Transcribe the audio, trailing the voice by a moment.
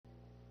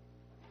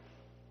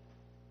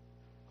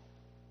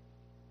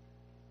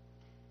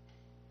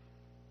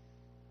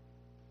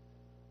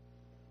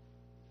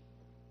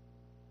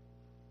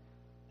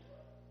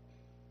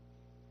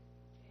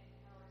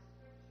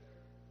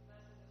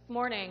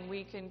morning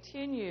we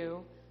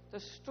continue the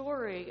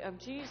story of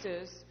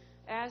Jesus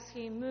as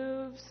he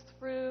moves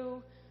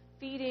through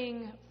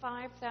feeding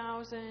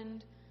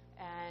 5,000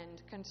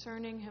 and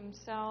concerning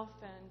himself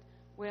and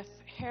with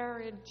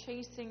Herod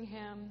chasing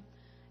him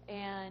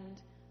and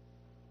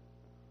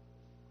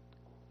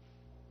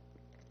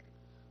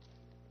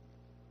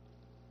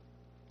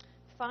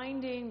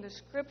finding the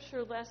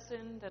scripture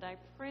lesson that I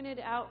printed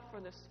out for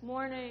this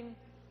morning.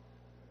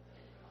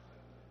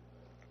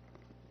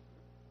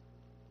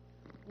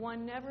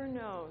 One never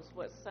knows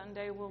what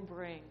Sunday will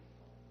bring.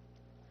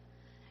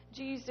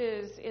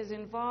 Jesus is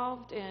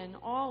involved in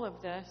all of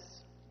this,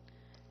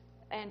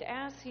 and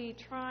as he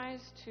tries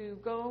to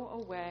go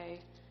away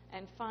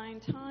and find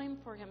time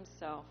for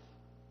himself,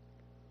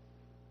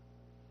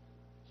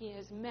 he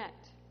is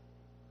met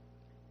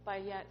by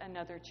yet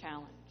another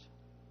challenge.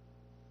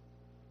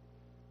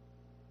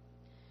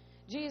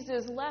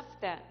 Jesus left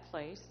that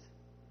place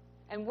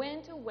and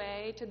went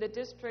away to the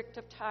district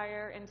of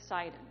Tyre and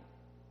Sidon.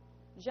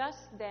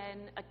 Just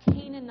then, a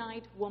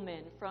Canaanite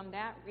woman from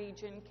that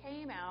region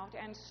came out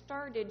and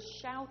started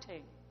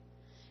shouting,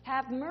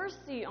 "Have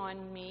mercy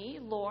on me,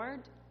 Lord,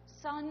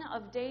 Son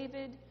of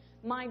David.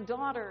 My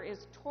daughter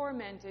is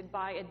tormented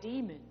by a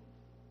demon."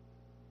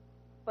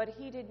 But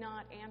he did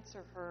not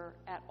answer her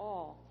at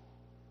all.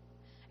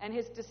 And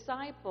his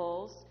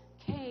disciples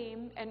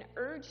came and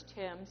urged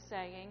him,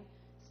 saying,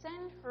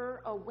 "Send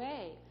her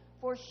away,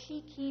 for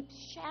she keeps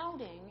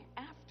shouting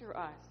after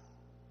us."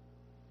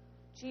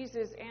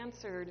 Jesus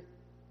answered,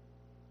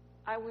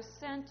 "I was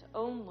sent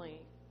only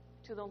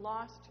to the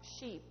lost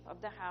sheep of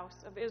the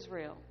house of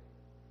Israel."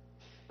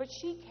 But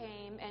she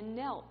came and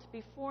knelt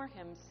before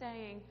him,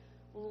 saying,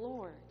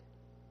 "Lord,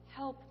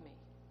 help me."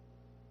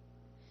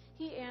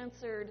 He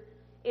answered,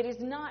 "It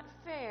is not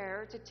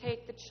fair to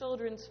take the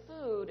children's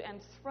food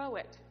and throw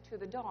it to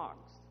the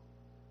dogs."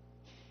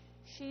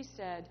 She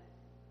said,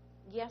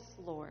 "Yes,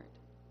 Lord.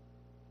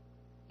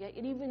 Yet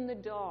even the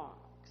dogs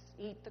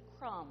eat the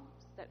crumbs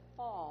that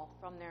fall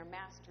from their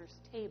master's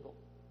table."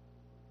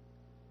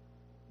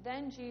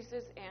 Then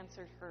Jesus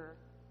answered her,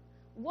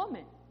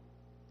 "Woman,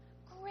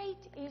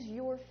 great is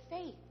your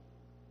faith.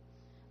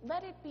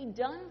 Let it be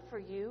done for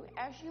you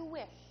as you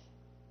wish."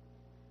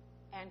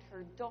 And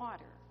her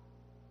daughter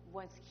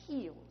was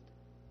healed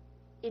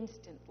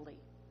instantly.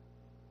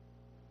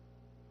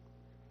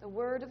 The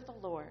word of the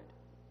Lord.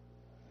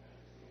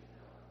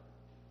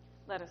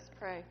 Let us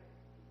pray.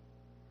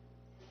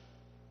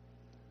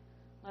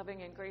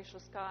 Loving and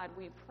gracious God,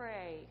 we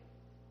pray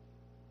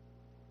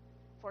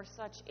for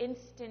such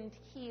instant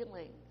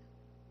healing,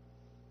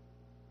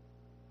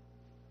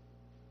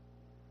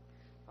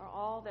 for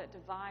all that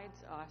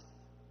divides us.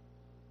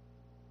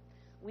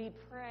 We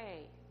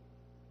pray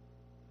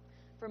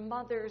for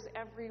mothers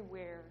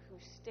everywhere who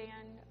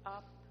stand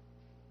up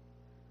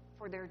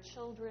for their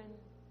children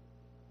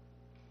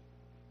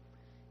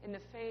in the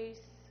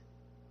face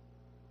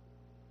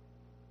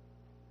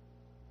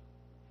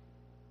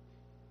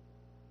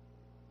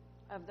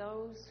of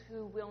those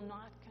who will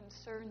not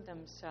concern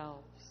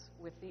themselves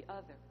with the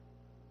other,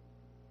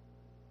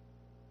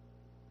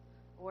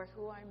 or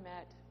who are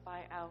met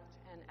by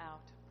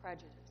out-and-out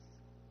prejudice.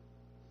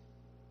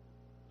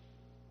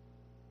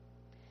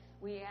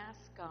 We ask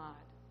God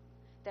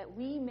that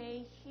we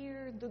may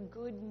hear the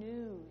good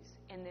news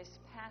in this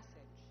passage,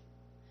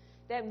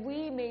 that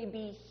we may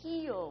be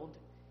healed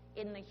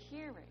in the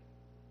hearing,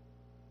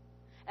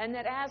 and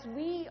that as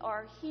we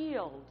are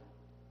healed,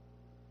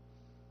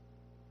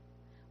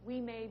 we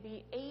may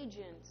be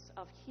agents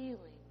of healing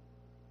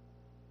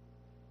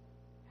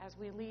as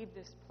we leave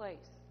this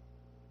place.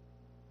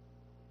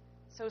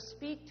 So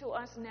speak to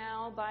us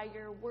now by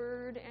your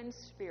word and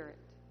spirit,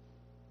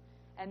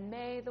 and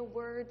may the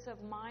words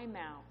of my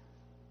mouth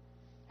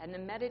and the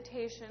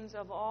meditations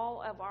of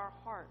all of our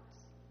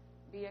hearts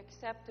be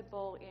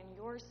acceptable in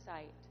your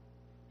sight,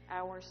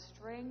 our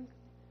strength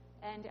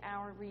and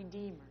our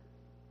Redeemer.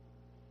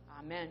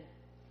 Amen.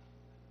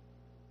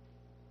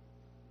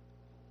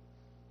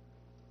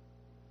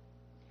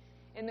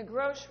 In the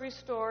grocery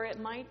store, it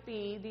might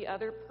be the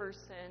other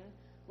person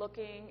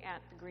looking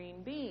at the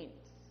green beans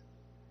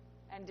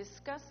and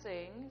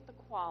discussing the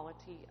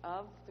quality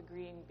of the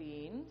green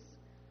beans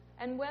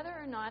and whether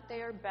or not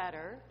they are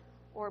better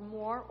or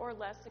more or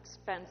less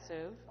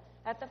expensive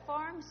at the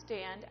farm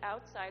stand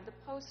outside the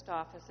post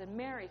office in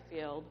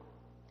Merrifield,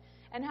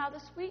 and how the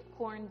sweet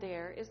corn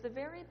there is the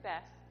very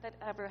best that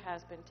ever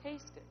has been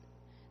tasted.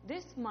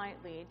 This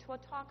might lead to a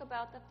talk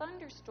about the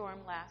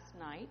thunderstorm last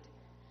night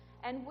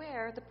and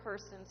where the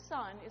person's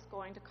son is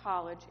going to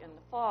college in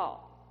the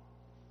fall.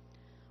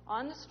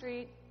 On the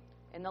street,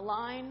 in the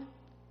line,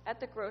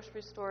 at the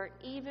grocery store,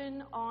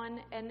 even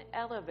on an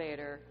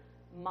elevator,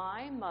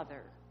 my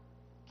mother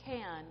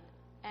can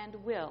and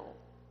will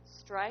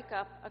strike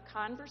up a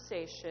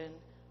conversation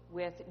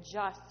with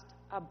just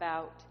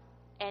about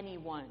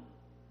anyone.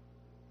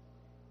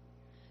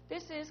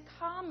 This is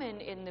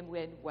common in the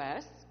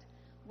Midwest,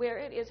 where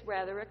it is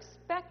rather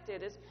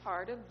expected as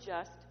part of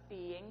just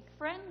being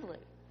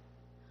friendly.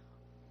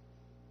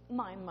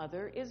 My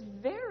mother is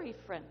very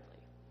friendly.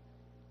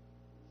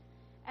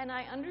 And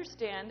I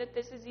understand that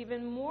this is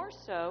even more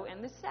so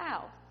in the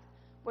South,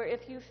 where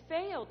if you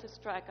fail to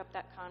strike up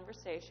that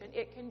conversation,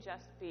 it can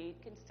just be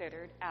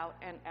considered out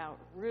and out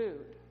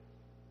rude.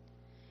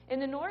 In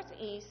the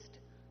Northeast,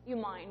 you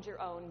mind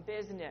your own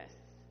business.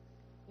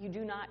 You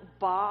do not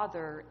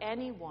bother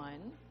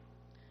anyone,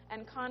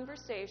 and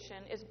conversation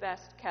is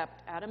best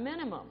kept at a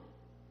minimum.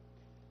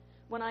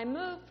 When I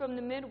moved from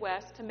the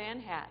Midwest to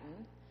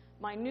Manhattan,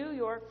 my New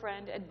York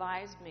friend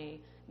advised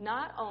me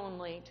not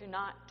only to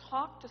not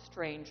talk to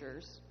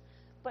strangers,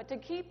 but to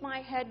keep my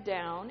head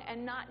down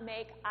and not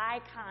make eye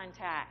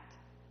contact.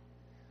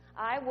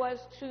 I was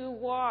to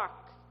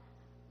walk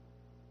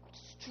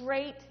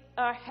straight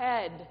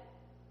ahead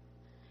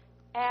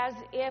as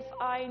if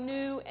I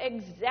knew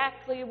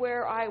exactly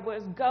where I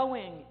was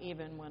going,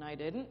 even when I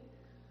didn't,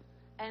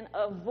 and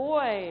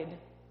avoid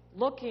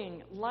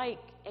looking like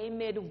a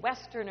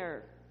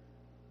Midwesterner,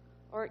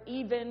 or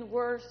even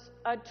worse,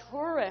 a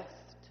tourist.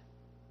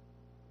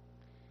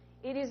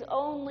 It is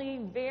only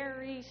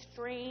very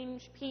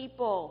strange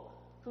people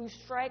who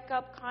strike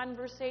up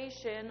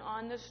conversation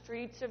on the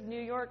streets of New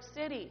York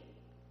City,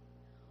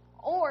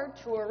 or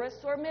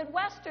tourists or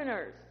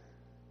Midwesterners.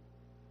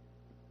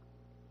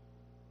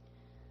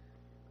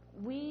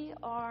 We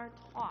are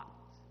taught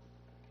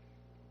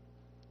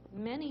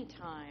many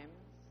times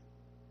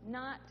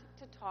not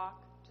to talk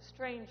to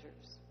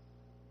strangers.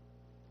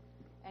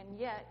 And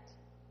yet,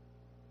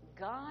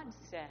 God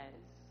says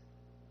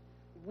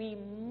we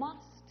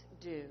must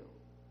do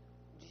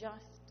just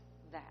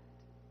that.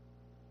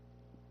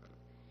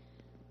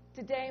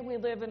 Today we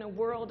live in a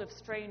world of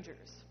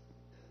strangers.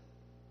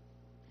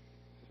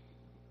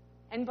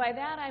 And by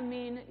that I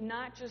mean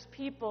not just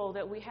people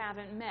that we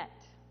haven't met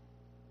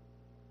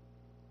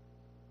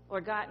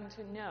or gotten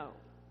to know.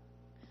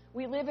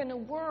 We live in a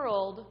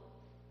world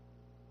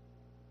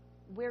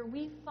where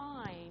we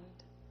find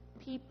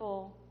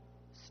people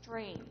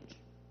strange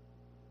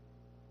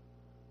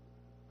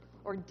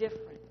or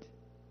different.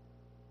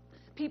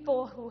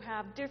 People who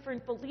have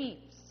different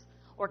beliefs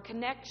or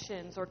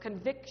connections or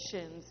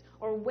convictions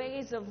or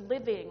ways of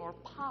living or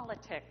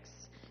politics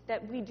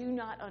that we do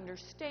not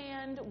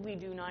understand, we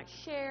do not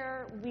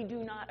share, we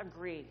do not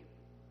agree.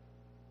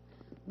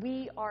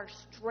 We are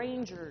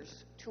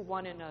strangers to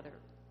one another.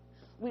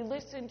 We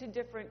listen to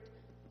different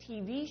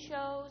TV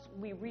shows,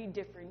 we read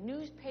different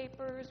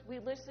newspapers, we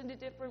listen to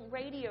different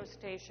radio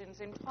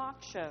stations and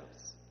talk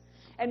shows.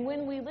 And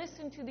when we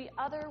listen to the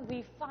other,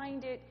 we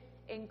find it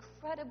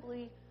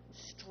incredibly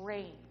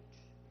strange.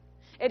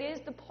 It is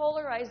the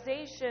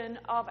polarization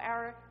of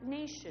our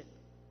nation.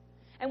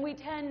 And we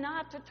tend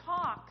not to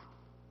talk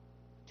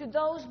to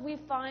those we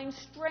find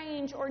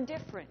strange or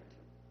different.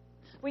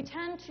 We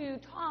tend to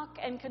talk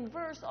and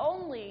converse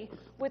only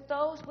with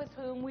those with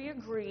whom we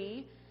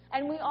agree,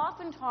 and we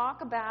often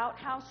talk about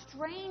how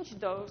strange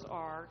those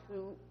are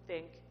who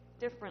think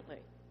differently.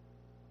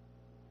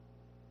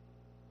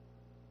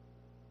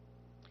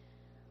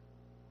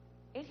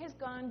 It has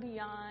gone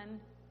beyond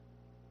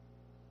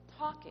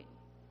talking.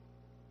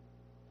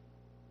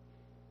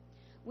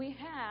 We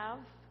have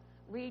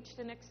reached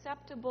an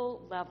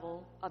acceptable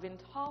level of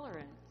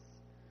intolerance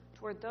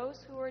toward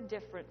those who are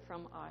different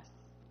from us,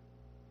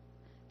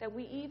 that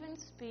we even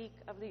speak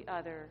of the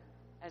other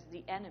as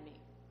the enemy.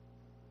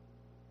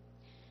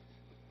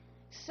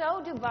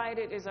 So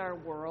divided is our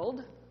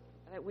world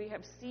that we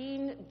have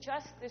seen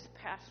just this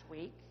past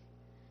week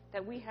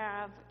that we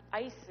have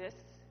ISIS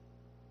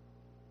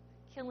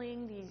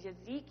killing these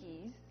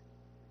Yazidis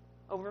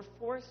over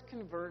forced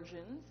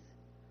conversions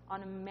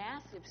on a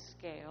massive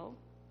scale,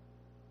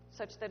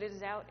 such that it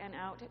is out and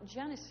out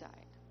genocide.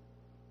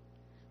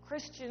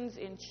 Christians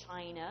in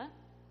China,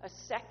 a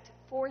sect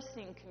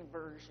forcing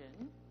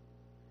conversion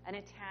and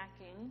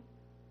attacking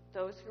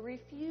those who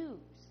refuse.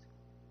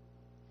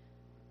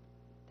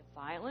 The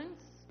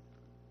violence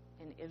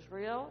in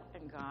Israel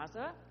and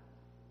Gaza.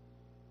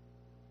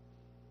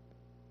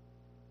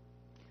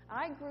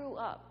 I grew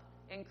up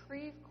in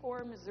Creve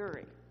Coeur,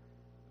 Missouri,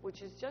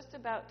 which is just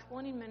about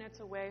 20 minutes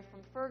away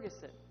from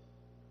Ferguson.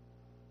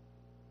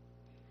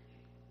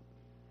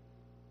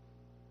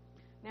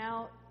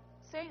 Now,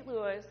 St.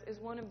 Louis is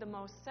one of the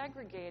most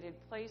segregated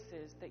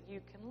places that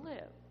you can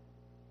live.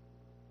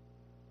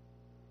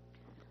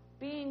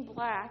 Being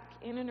black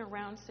in and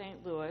around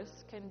St. Louis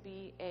can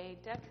be a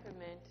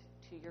detriment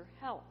to your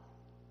health.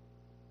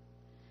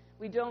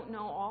 We don't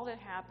know all that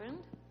happened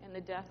in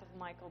the death of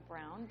Michael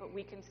Brown, but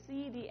we can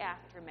see the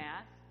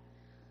aftermath,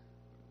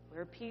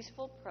 where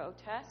peaceful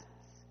protests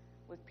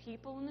with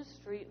people in the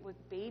street with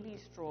baby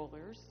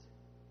strollers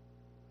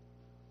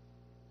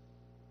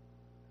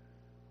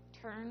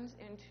turns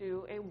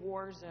into a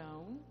war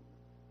zone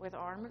with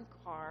armored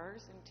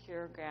cars and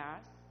tear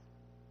gas.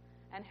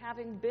 And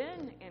having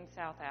been in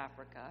South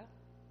Africa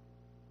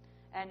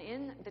and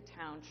in the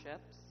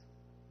townships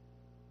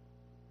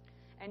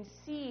and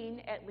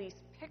seen at least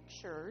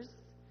pictures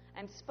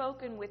and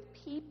spoken with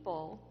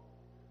people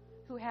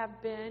who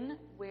have been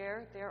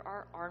where there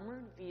are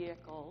armored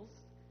vehicles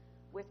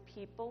with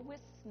people with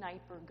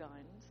sniper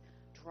guns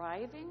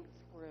driving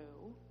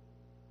through,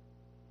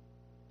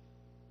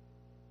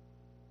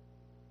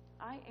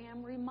 I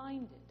am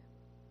reminded.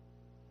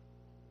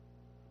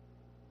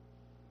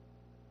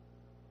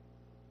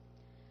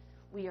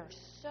 We are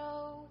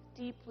so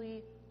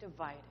deeply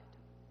divided.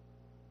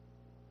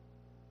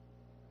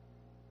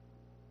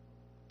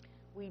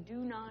 We do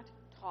not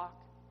talk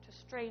to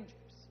strangers,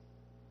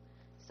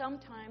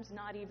 sometimes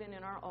not even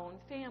in our own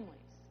families,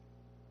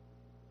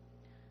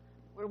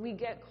 where we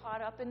get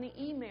caught up in the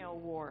email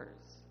wars,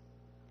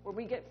 where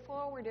we get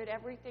forwarded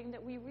everything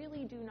that we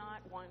really do not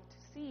want to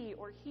see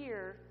or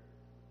hear,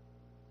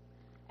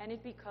 and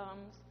it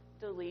becomes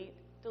delete,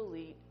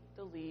 delete,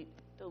 delete,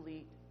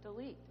 delete,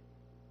 delete.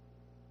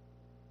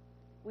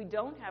 We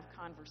don't have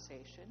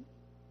conversation.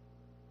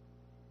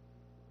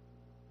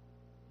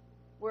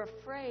 We're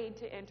afraid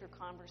to enter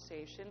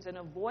conversations and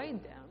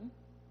avoid them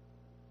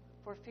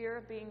for fear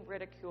of being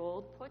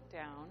ridiculed, put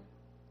down,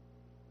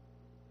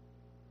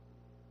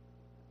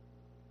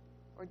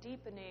 or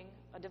deepening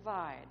a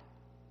divide.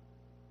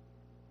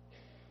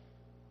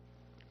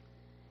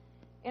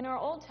 In our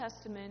Old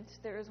Testament,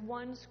 there is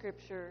one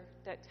scripture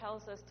that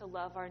tells us to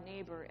love our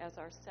neighbor as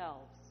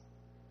ourselves.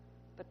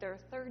 But there are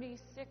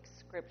 36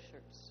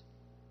 scriptures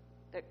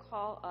that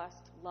call us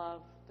to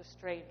love the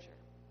stranger.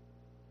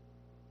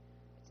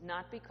 It's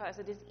not because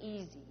it is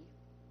easy,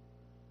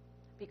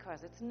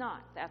 because it's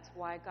not. That's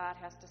why God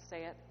has to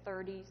say it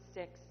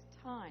 36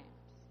 times.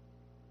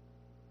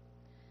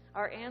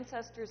 Our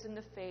ancestors in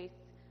the faith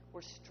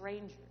were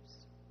strangers.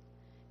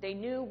 They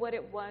knew what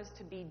it was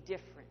to be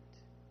different.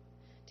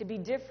 To be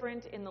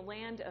different in the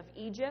land of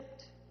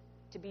Egypt,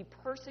 to be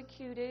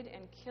persecuted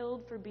and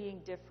killed for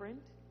being different.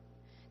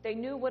 They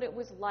knew what it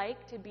was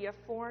like to be a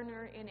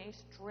foreigner in a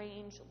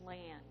strange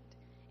land,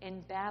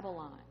 in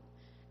Babylon.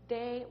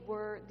 They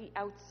were the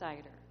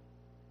outsider.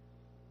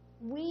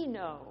 We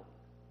know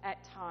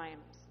at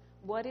times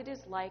what it is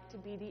like to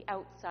be the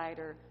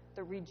outsider,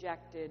 the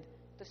rejected,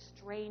 the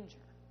stranger.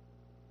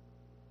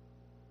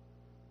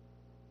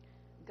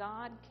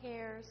 God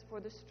cares for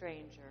the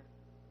stranger,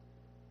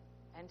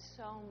 and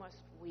so must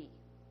we.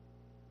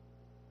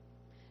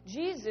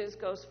 Jesus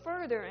goes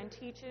further and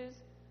teaches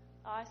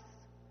us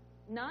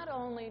not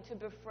only to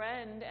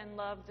befriend and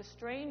love the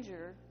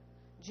stranger,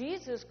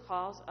 Jesus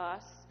calls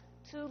us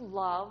to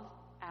love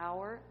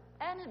our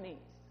enemies.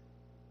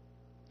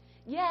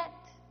 Yet,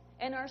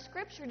 in our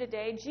scripture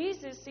today,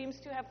 Jesus seems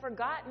to have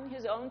forgotten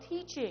his own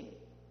teaching.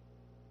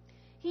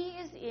 He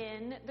is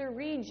in the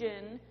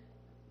region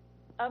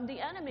of the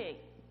enemy.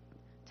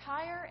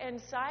 Tyre and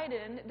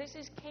Sidon, this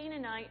is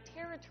Canaanite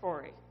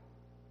territory.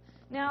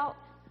 Now,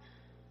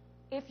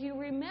 if you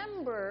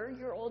remember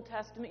your Old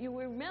Testament, you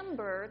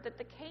remember that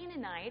the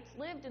Canaanites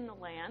lived in the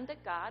land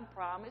that God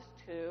promised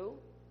to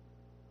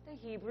the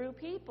Hebrew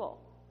people.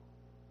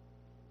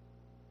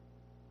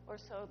 Or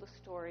so the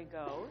story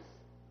goes.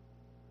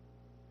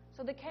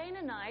 So the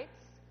Canaanites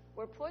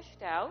were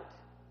pushed out,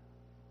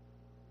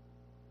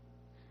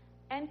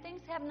 and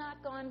things have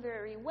not gone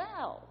very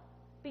well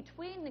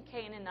between the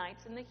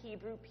Canaanites and the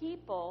Hebrew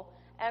people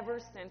ever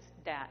since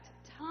that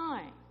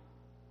time.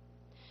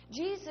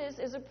 Jesus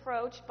is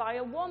approached by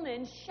a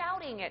woman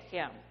shouting at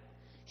him.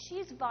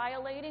 She's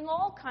violating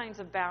all kinds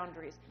of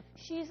boundaries.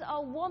 She's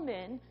a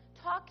woman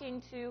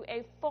talking to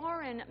a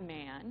foreign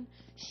man.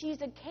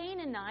 She's a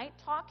Canaanite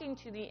talking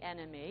to the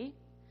enemy.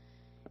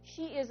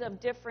 She is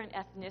of different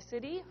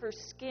ethnicity. Her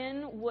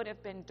skin would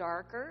have been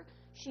darker.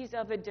 She's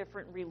of a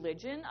different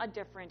religion, a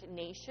different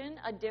nation,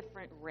 a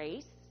different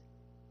race.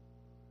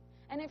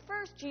 And at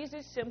first,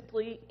 Jesus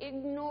simply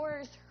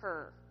ignores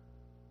her.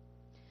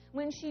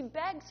 When she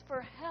begs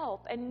for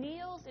help and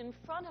kneels in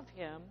front of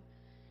him,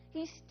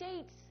 he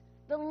states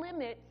the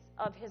limits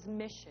of his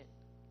mission.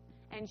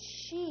 And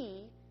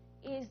she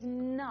is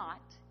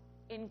not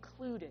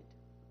included.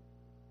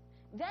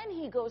 Then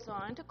he goes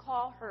on to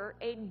call her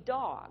a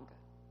dog,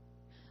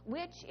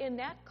 which in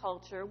that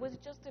culture was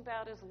just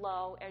about as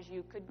low as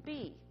you could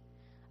be.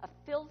 A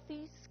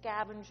filthy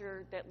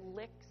scavenger that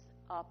licks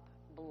up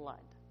blood.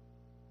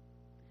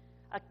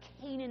 A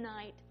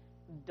Canaanite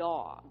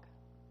dog.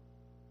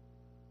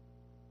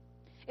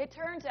 It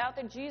turns out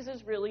that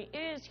Jesus really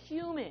is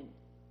human,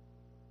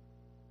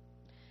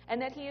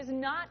 and that he is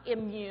not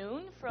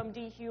immune from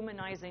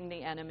dehumanizing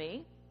the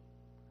enemy.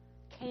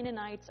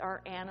 Canaanites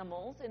are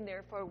animals, and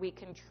therefore we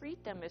can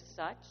treat them as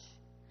such,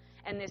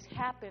 and this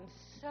happens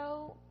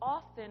so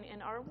often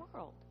in our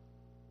world.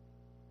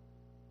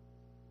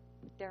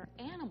 They're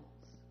animals.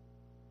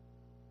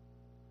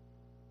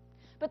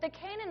 But the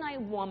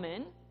Canaanite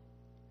woman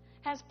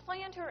has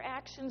planned her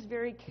actions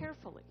very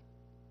carefully.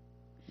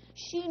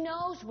 She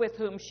knows with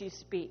whom she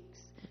speaks.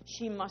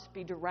 She must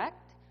be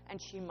direct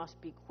and she must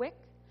be quick.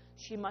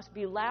 She must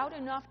be loud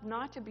enough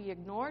not to be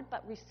ignored,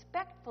 but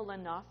respectful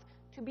enough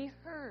to be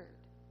heard.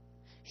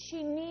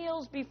 She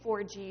kneels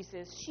before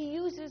Jesus. She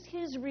uses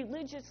his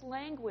religious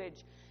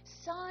language,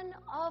 Son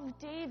of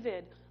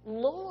David,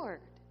 Lord.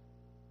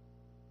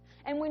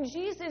 And when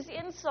Jesus'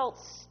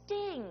 insults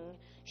sting,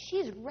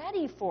 she's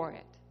ready for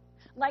it,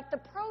 like the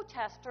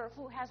protester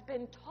who has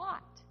been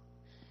taught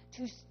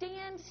to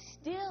stand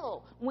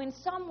still when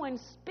someone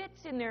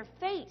spits in their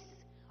face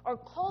or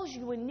calls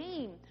you a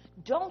name,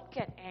 don't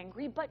get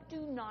angry, but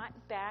do not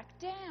back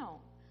down.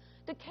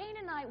 The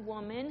Canaanite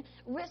woman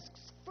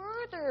risks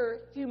further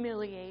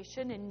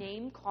humiliation and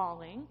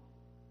name-calling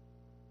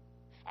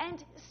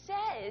and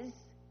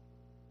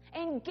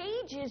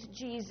engages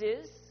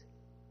Jesus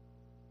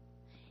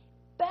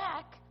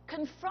back,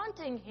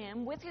 confronting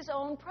him with his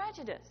own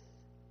prejudice.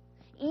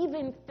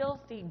 Even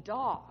filthy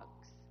dogs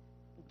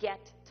get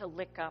to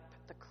lick up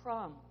the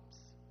crumbs,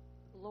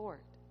 Lord.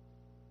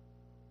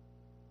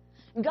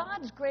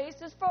 God's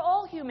grace is for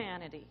all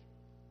humanity.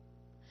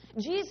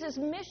 Jesus'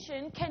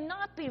 mission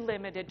cannot be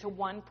limited to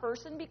one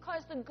person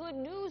because the good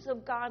news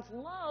of God's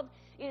love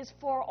is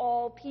for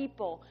all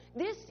people.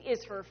 This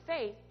is her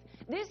faith.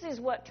 This is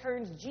what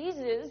turns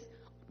Jesus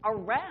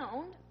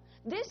around.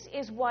 This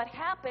is what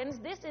happens.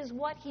 This is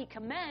what he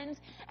commends.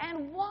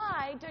 And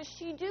why does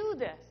she do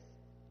this?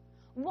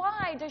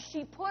 Why does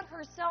she put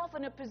herself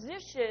in a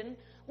position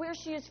where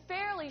she is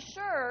fairly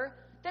sure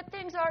that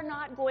things are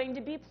not going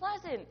to be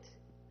pleasant?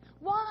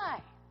 Why?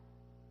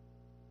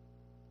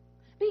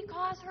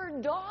 Because her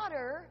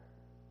daughter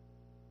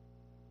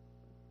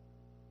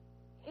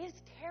is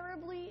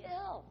terribly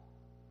ill.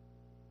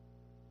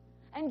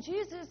 And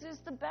Jesus is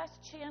the best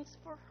chance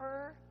for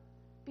her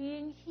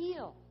being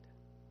healed.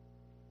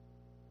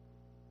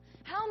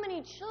 How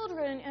many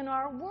children in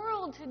our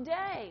world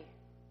today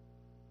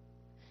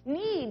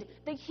need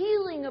the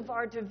healing of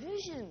our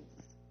divisions?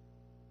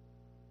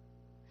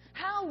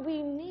 How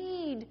we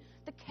need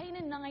the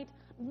Canaanite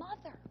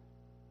mother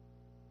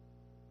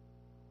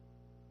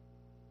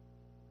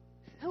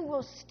who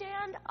will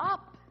stand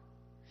up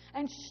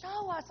and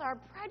show us our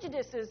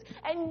prejudices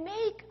and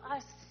make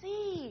us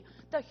see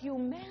the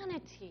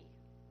humanity.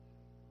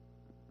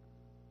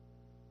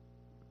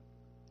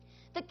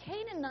 The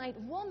Canaanite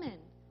woman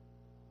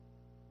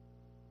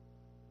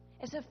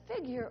is a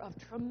figure of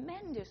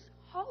tremendous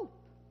hope.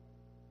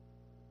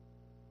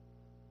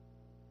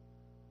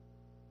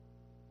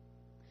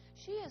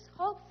 She is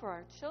hope for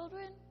our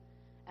children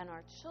and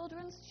our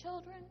children's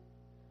children,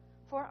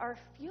 for our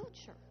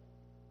future.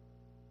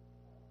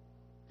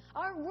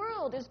 Our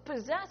world is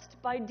possessed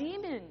by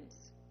demons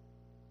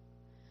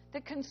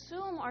that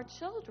consume our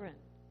children.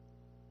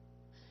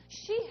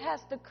 She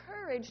has the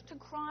courage to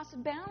cross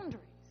boundaries.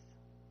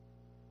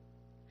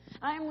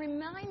 I am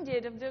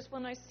reminded of this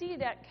when I see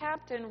that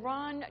Captain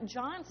Ron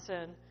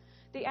Johnson,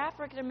 the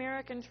African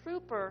American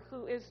trooper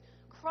who is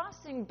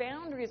crossing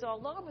boundaries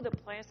all over the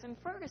place in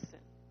Ferguson.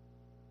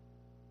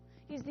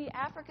 He's the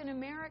African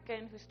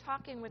American who's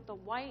talking with the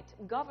white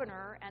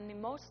governor and the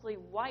mostly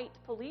white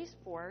police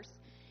force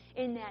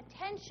in that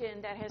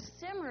tension that has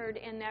simmered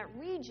in that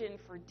region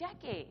for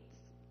decades.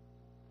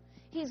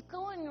 He's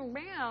going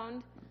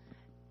around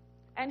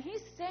and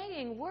he's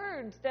saying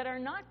words that are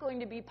not going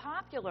to be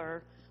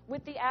popular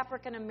with the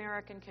African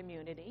American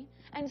community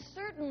and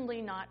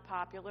certainly not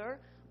popular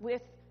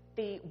with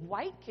the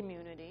white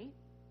community.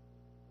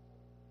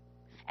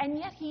 And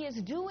yet he is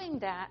doing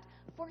that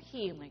for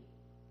healing.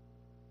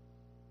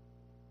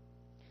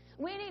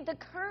 We need the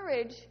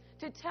courage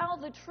to tell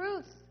the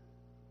truth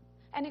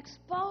and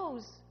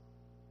expose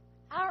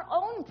our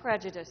own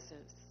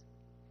prejudices.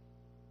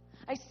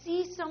 I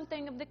see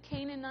something of the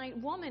Canaanite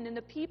woman and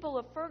the people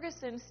of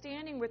Ferguson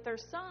standing with their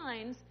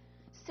signs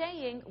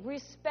saying,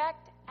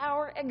 respect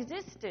our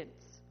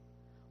existence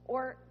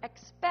or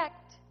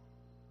expect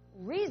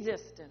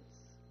resistance.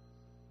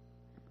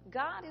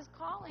 God is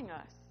calling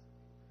us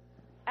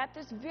at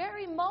this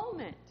very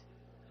moment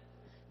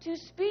to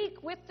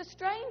speak with the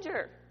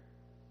stranger.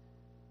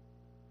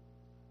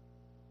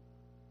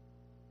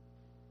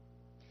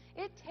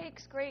 It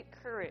takes great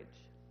courage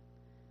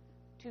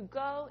to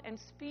go and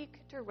speak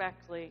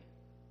directly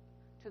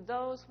to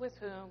those with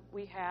whom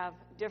we have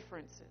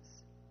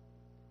differences.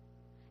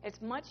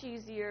 It's much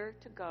easier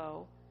to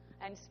go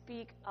and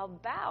speak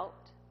about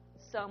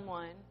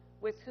someone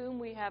with whom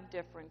we have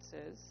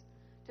differences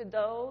to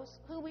those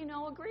who we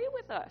know agree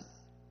with us.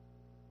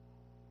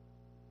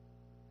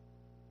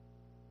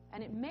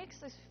 And it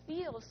makes us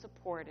feel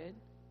supported,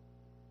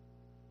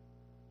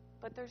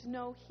 but there's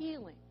no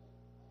healing.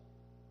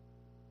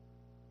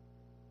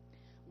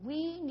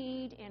 We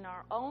need in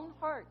our own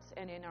hearts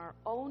and in our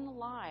own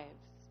lives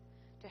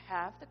to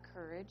have the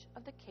courage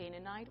of the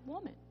Canaanite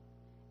woman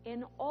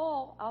in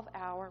all of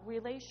our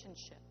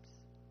relationships.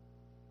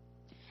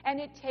 And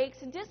it takes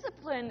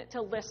discipline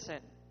to listen.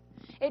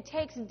 It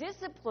takes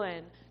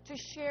discipline to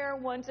share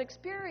one's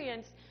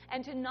experience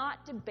and to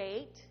not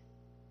debate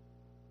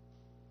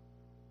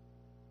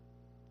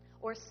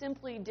or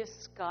simply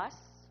discuss,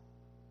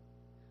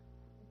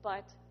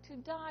 but to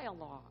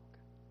dialogue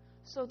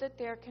so that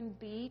there can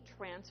be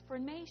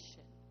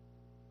transformation.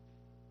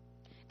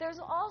 There's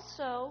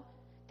also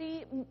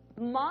the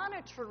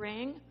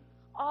monitoring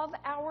of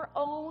our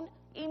own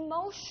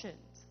emotions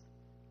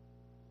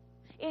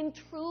in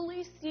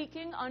truly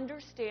seeking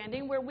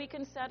understanding where we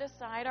can set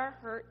aside our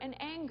hurt and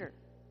anger.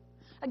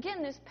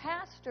 Again, this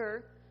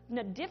pastor,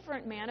 a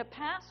different man, a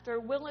pastor,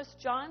 Willis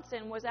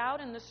Johnson, was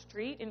out in the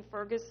street in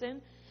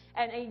Ferguson,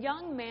 and a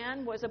young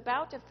man was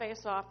about to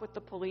face off with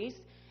the police,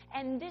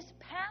 And this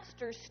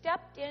pastor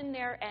stepped in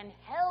there and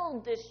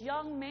held this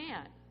young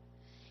man.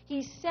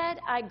 He said,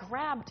 I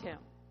grabbed him.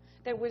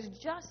 There was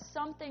just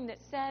something that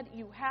said,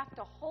 you have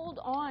to hold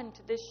on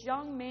to this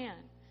young man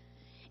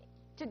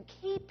to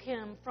keep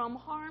him from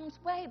harm's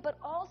way, but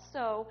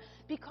also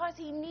because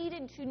he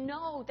needed to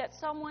know that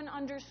someone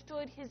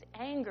understood his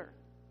anger.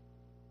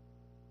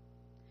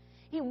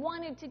 He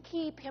wanted to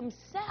keep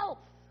himself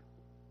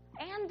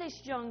and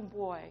this young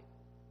boy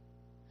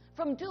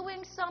from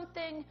doing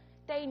something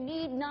they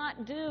need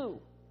not do.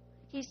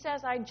 He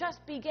says, I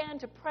just began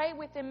to pray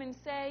with him and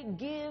say,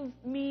 give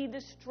me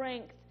the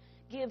strength.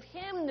 Give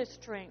him the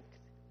strength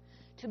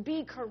to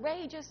be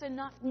courageous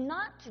enough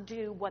not to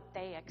do what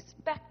they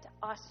expect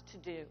us to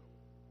do.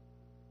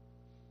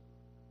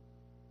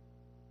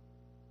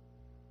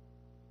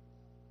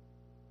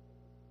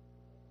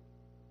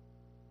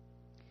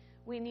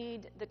 We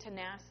need the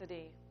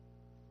tenacity,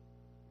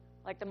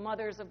 like the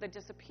mothers of the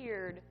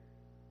disappeared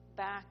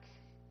back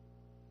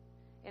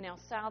in El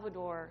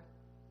Salvador,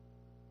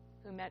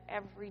 who met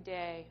every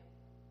day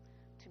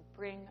to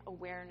bring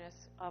awareness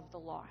of the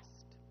lost,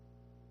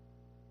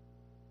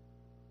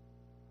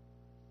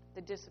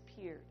 the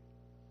disappeared.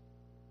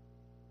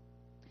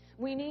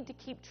 We need to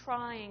keep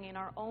trying in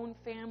our own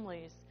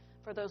families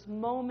for those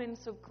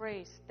moments of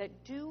grace that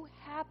do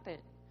happen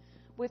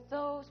with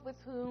those with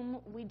whom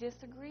we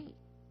disagree.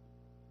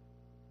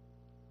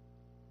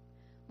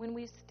 When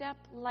we step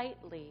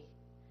lightly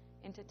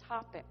into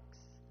topics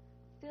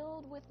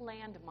filled with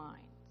landmines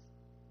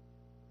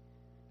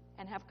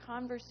and have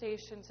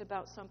conversations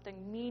about something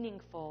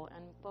meaningful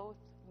and both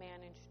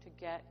manage to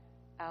get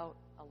out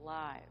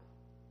alive.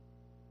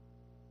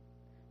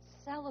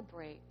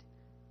 Celebrate.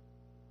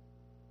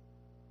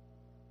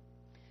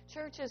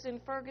 Churches in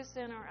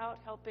Ferguson are out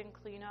helping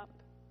clean up.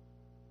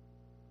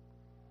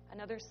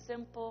 Another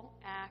simple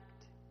act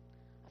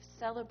of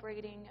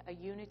celebrating a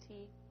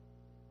unity.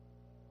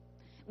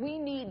 We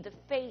need the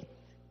faith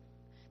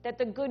that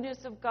the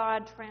goodness of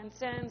God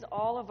transcends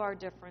all of our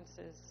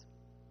differences.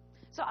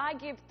 So I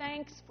give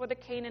thanks for the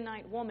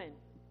Canaanite woman,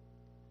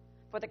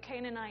 for the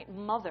Canaanite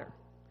mother,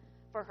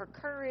 for her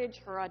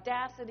courage, her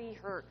audacity,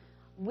 her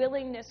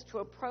willingness to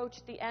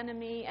approach the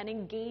enemy and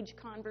engage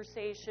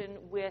conversation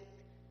with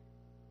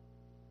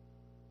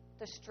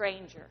the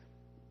stranger,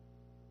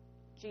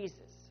 Jesus.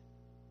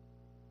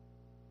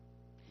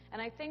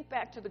 And I think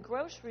back to the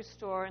grocery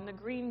store and the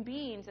green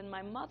beans and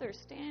my mother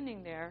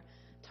standing there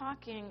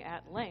talking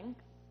at length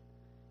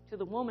to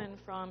the woman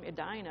from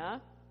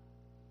Edina.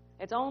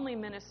 It's only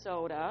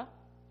Minnesota,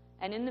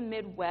 and in the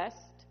Midwest,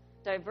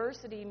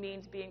 diversity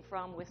means being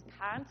from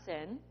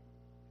Wisconsin.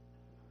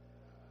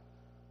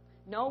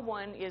 No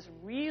one is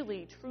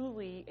really,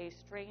 truly a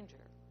stranger.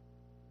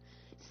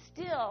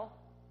 Still,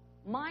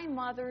 my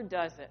mother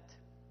does it.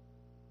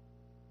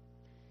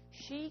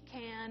 She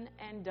can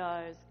and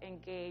does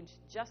engage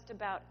just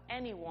about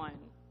anyone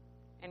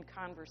in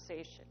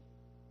conversation.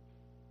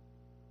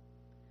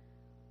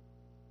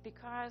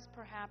 Because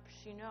perhaps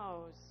she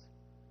knows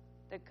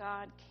that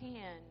God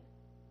can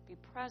be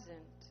present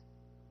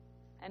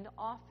and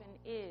often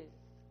is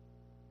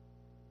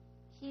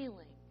healing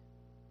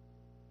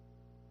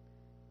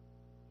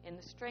in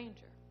the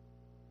stranger.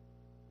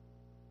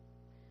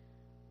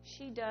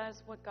 She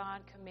does what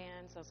God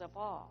commands us of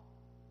all.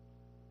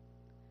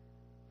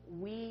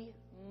 We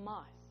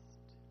must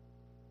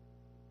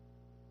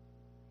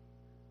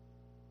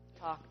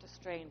talk to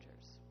strangers.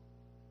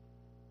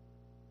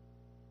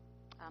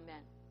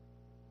 Amen.